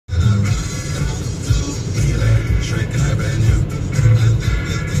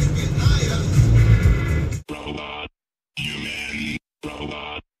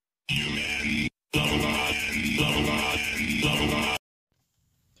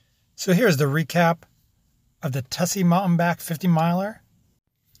So here's the recap of the Tussey Mountainback 50 miler.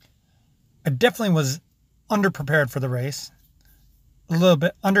 I definitely was underprepared for the race, a little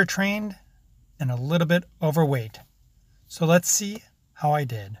bit undertrained, and a little bit overweight. So let's see how I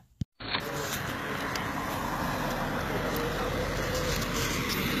did.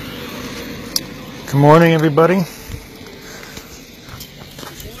 Good morning, everybody.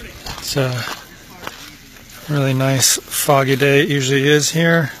 It's a really nice foggy day. It usually is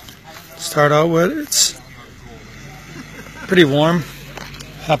here. Start out with, it's pretty warm.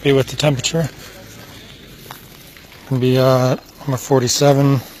 Happy with the temperature. Gonna be number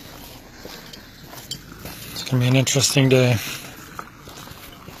 47. It's gonna be an interesting day.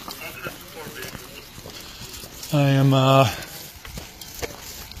 I am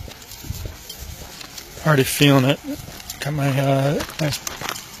already feeling it. Got my nice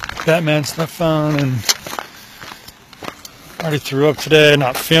Batman stuff on and already threw up today.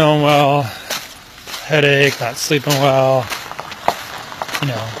 Not feeling well. Headache, not sleeping well. You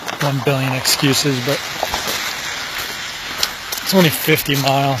know, 1 billion excuses, but it's only 50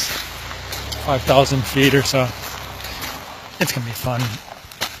 miles, 5,000 feet or so. It's gonna be fun.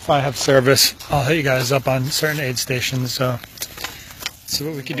 If I have service, I'll hit you guys up on certain aid stations. So let's see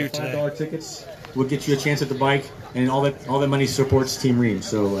what we can do today. $5 tickets will get you a chance at the bike, and all that money supports Team Ream.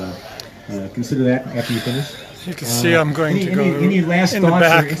 So consider that after you finish. You can see I'm going to go any last in the thoughts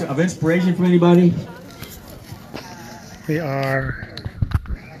back. of inspiration from anybody? We are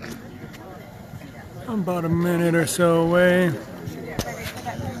about a minute or so away.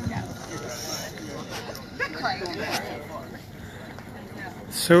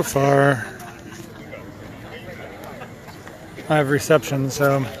 So far, I have reception,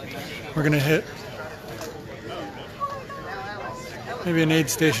 so we're gonna hit maybe an aid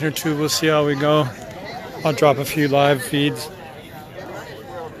station or two. We'll see how we go. I'll drop a few live feeds.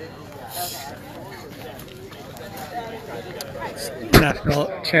 National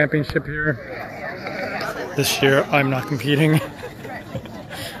championship here. This year I'm not competing.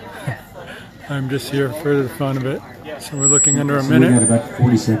 I'm just here for the fun of it. So we're looking under a minute. We got about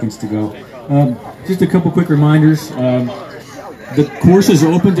 40 seconds to go. Just a couple quick reminders. The course is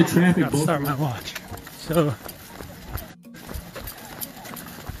open to traffic. I'll start my watch. So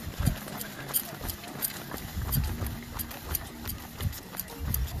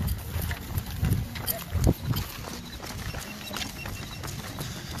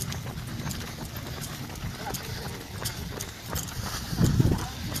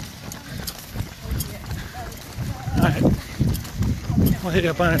alright, we'll hit you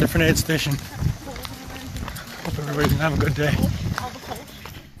up on a different aid station. Hope everybody's gonna have a good day.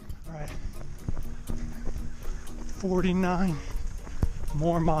 Alright, 49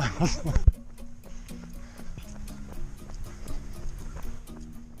 more miles.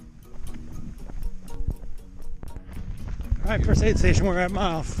 Alright, first aid station, we're at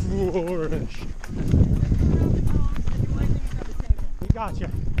mile 4-ish. We got you.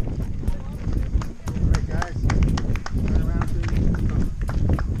 Alright guys, turn around to you.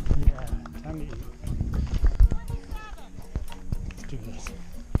 Yeah, time to eat. Let's do this.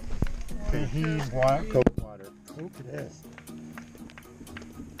 Okay, he's white Coke water. Coke it is.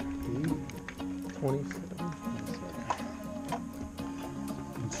 27.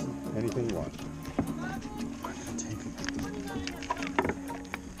 Anything you want.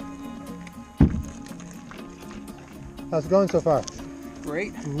 How's it going so far?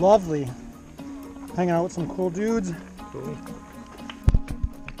 Great. Lovely. Hanging out with some cool dudes. Cool.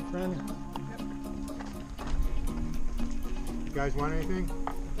 Friend. You guys want anything?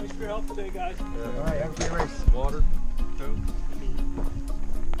 Thanks for your help today, guys. All right, have a great race. Water, Coke.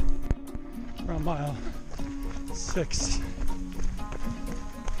 We're on mile 6.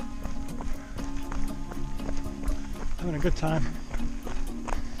 Having a good time.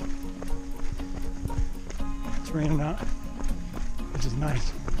 It's raining out, which is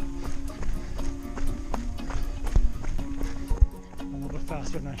nice. A little bit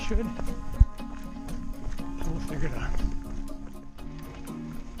faster than I should. We'll figure it out.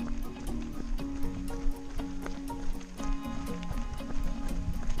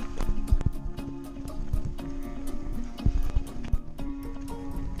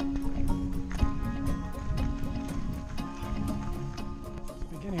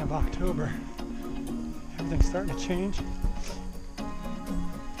 Beginning of October. Everything's starting to change. It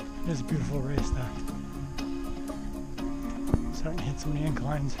is a beautiful race though. Starting to hit some of the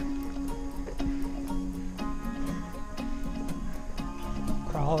inclines.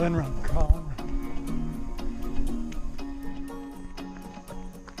 Crawl and run, crawl and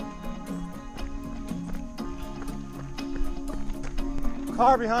run.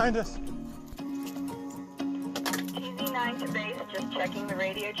 car behind us. TZ9 to base, just checking the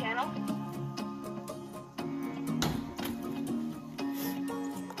radio channel.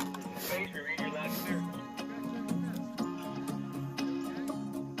 Base, we read your last clear.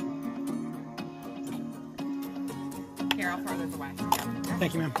 Here, I'll throw this away.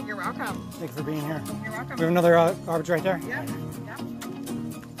 Thank you, ma'am. You're welcome. Thank you for being here. You're welcome. We have another garbage right there. Yeah. Yeah.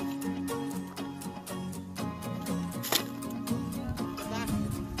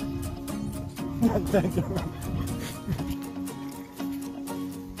 Thank you.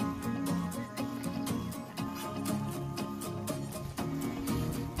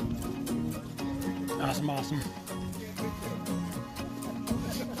 Awesome, awesome.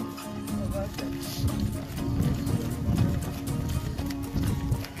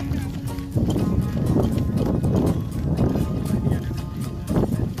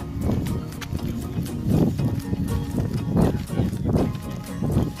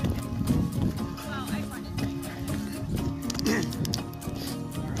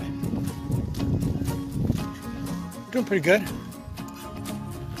 Doing pretty good.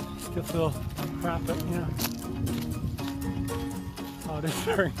 Still feel crap, but you know, oh, it is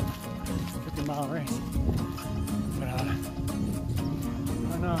very 50-mile race. But I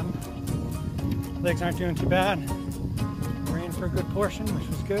don't know, legs aren't doing too bad. Rain for a good portion, which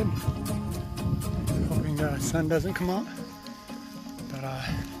was good. Hoping the sun doesn't come out. But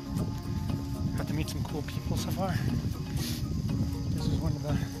got to meet some cool people so far. This is one of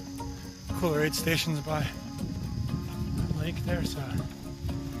the cooler aid stations by lake there,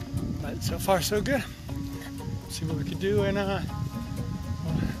 but so far so good. See what we could do, and we'll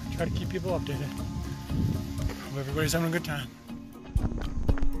try to keep people updated. Hope everybody's having a good time.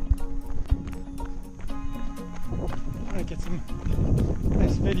 Try to get some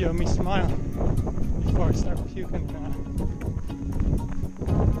nice video of me smiling before I start puking.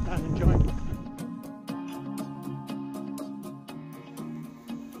 Not enjoying it.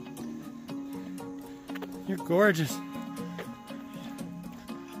 You're gorgeous.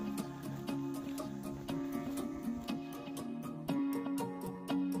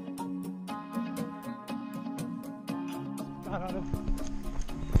 Got out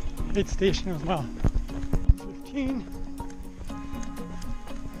of aid station as well. 15.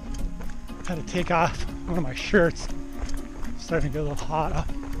 Had to take off one of my shirts. Starting to get a little hot up.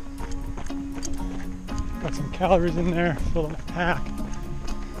 Got some calories in there, filled up my pack.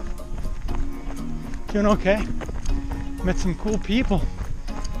 Doing okay. Met some cool people.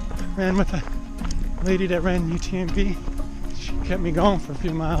 Ran with a lady that ran UTMB. She kept me going for a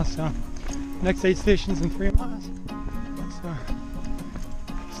few miles, so next aid station's in 3 miles. So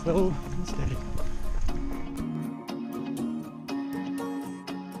slow and steady.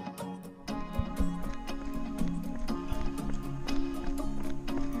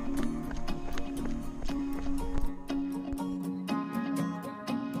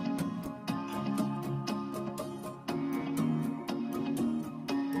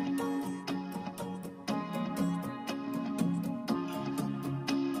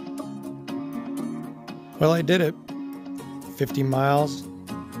 Well, I did it. 50 miles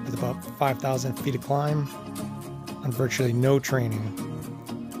with about 5,000 feet of climb on virtually no training.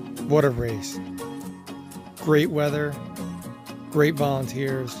 What a race. Great weather, great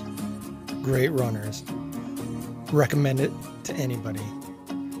volunteers, great runners. Recommend it to anybody.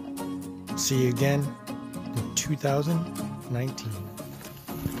 See you again in 2019.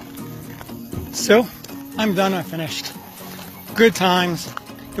 So, I'm done. I finished. Good times.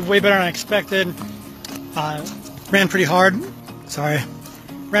 Did way better than I expected. Ran pretty hard.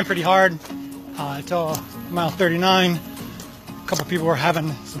 Ran pretty hard until mile 39. A couple people were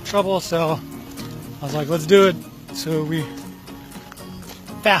having some trouble, so I was like, let's do it. So we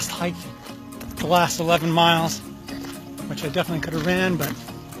fast hiked the last 11 miles, which I definitely could have ran, but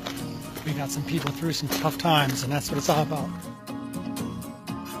we got some people through some tough times, and that's what it's all about.